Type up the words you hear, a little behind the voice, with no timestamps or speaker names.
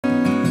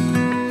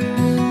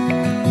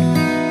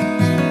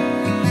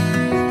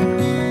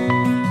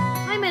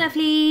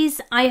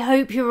I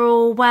hope you're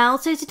all well.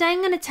 So today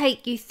I'm going to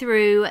take you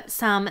through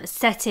some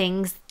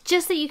settings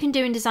just that you can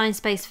do in Design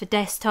Space for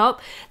desktop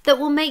that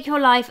will make your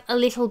life a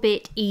little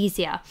bit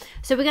easier.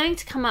 So we're going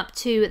to come up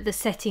to the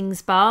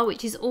settings bar,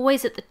 which is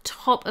always at the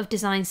top of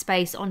Design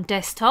Space on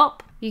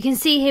desktop. You can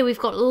see here we've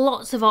got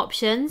lots of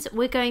options.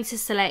 We're going to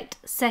select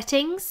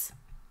settings.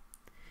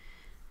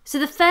 So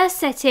the first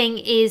setting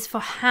is for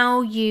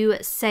how you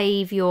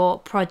save your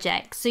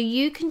projects. So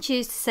you can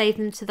choose to save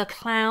them to the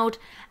cloud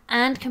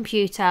and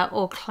computer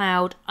or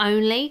cloud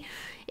only.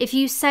 If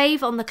you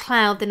save on the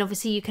cloud, then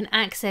obviously you can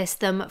access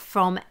them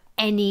from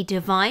any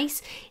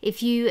device.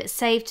 If you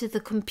save to the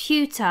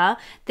computer,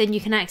 then you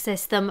can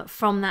access them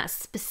from that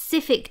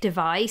specific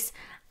device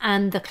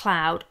and the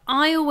cloud.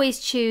 I always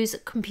choose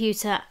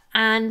computer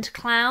and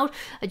cloud.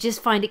 I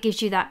just find it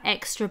gives you that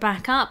extra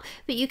backup,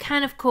 but you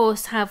can of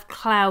course have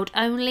cloud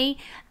only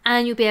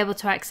and you'll be able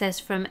to access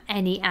from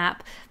any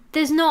app.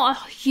 There's not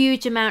a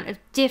huge amount of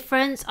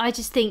difference. I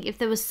just think if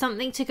there was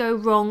something to go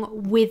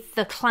wrong with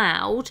the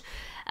cloud,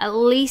 at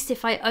least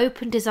if I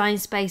open Design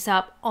Space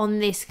up on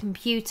this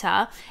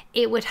computer,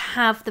 it would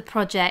have the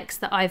projects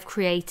that I've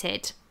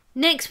created.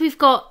 Next, we've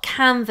got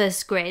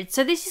Canvas Grid.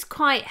 So this is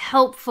quite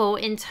helpful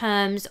in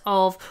terms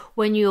of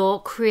when you're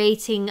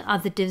creating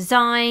other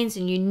designs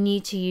and you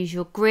need to use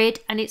your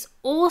grid. And it's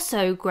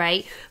also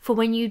great for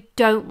when you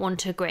don't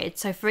want a grid.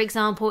 So for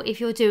example,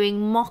 if you're doing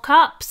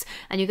mock-ups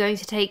and you're going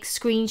to take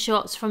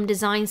screenshots from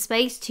Design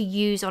Space to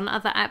use on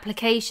other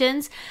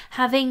applications,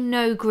 having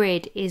no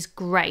grid is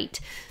great.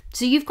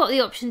 So you've got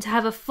the option to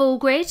have a full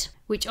grid,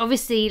 which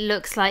obviously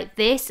looks like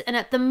this. And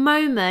at the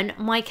moment,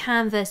 my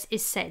canvas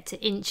is set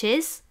to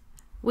inches.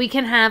 We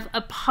can have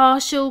a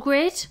partial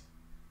grid.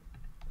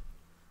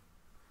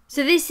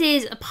 So this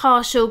is a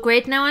partial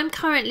grid. Now I'm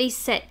currently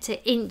set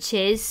to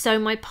inches, so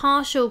my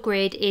partial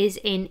grid is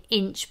in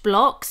inch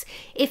blocks.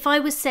 If I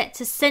was set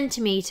to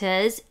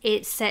centimeters,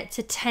 it's set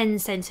to 10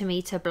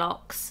 centimeter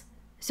blocks.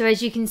 So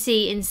as you can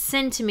see in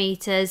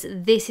centimeters,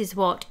 this is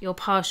what your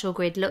partial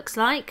grid looks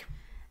like.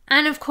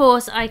 And of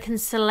course I can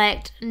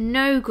select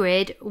no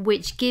grid,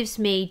 which gives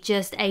me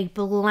just a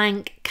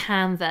blank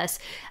canvas.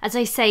 As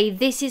I say,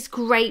 this is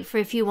great for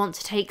if you want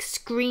to take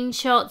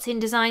screenshots in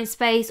Design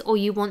Space or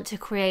you want to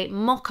create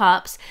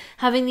mock-ups.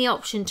 Having the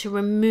option to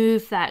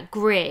remove that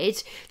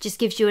grid just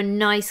gives you a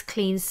nice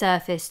clean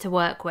surface to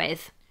work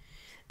with.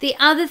 The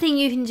other thing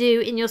you can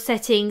do in your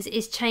settings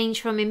is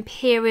change from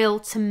imperial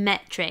to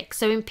metric.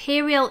 So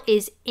imperial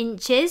is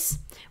inches,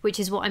 which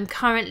is what I'm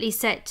currently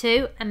set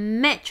to,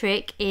 and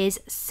metric is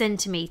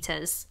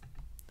centimeters.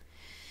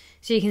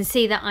 So you can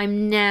see that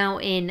I'm now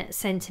in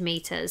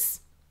centimeters.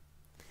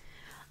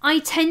 I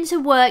tend to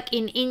work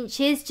in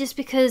inches just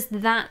because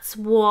that's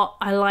what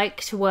I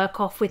like to work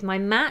off with my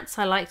mats.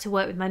 I like to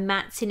work with my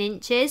mats in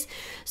inches.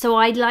 So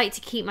I'd like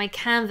to keep my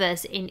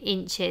canvas in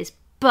inches.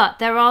 But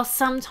there are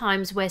some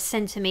times where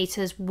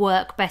centimeters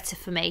work better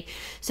for me.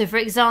 So for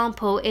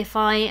example, if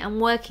I am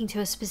working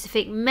to a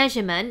specific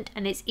measurement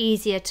and it's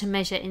easier to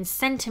measure in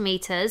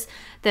centimeters,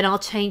 then I'll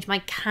change my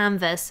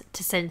canvas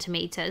to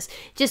centimeters.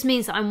 It just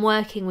means that I'm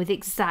working with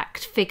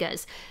exact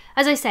figures.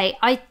 As I say,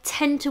 I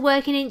tend to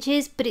work in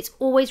inches, but it's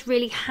always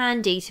really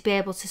handy to be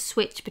able to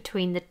switch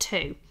between the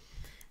two.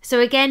 So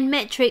again,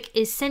 metric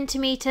is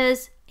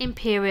centimeters,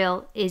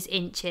 imperial is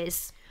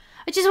inches.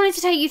 I just wanted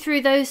to take you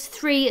through those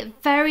three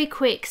very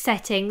quick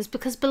settings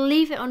because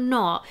believe it or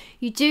not,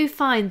 you do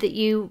find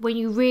that when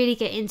you really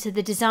get into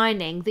the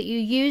designing, that you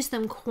use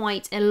them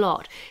quite a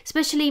lot,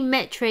 especially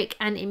metric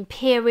and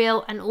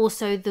imperial and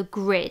also the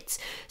grids.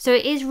 So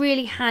it is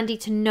really handy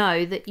to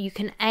know that you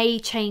can A,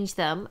 change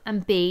them,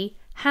 and B,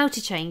 how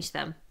to change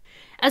them.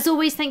 As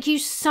always, thank you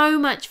so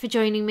much for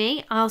joining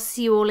me. I'll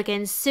see you all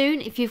again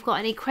soon. If you've got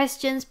any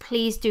questions,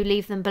 please do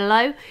leave them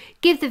below.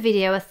 Give the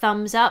video a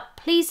thumbs up.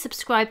 Please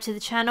subscribe to the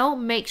channel.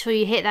 Make sure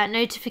you hit that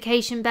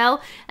notification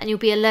bell and you'll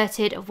be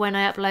alerted of when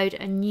I upload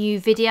a new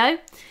video.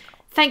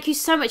 Thank you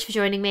so much for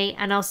joining me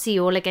and I'll see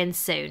you all again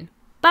soon.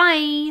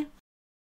 Bye!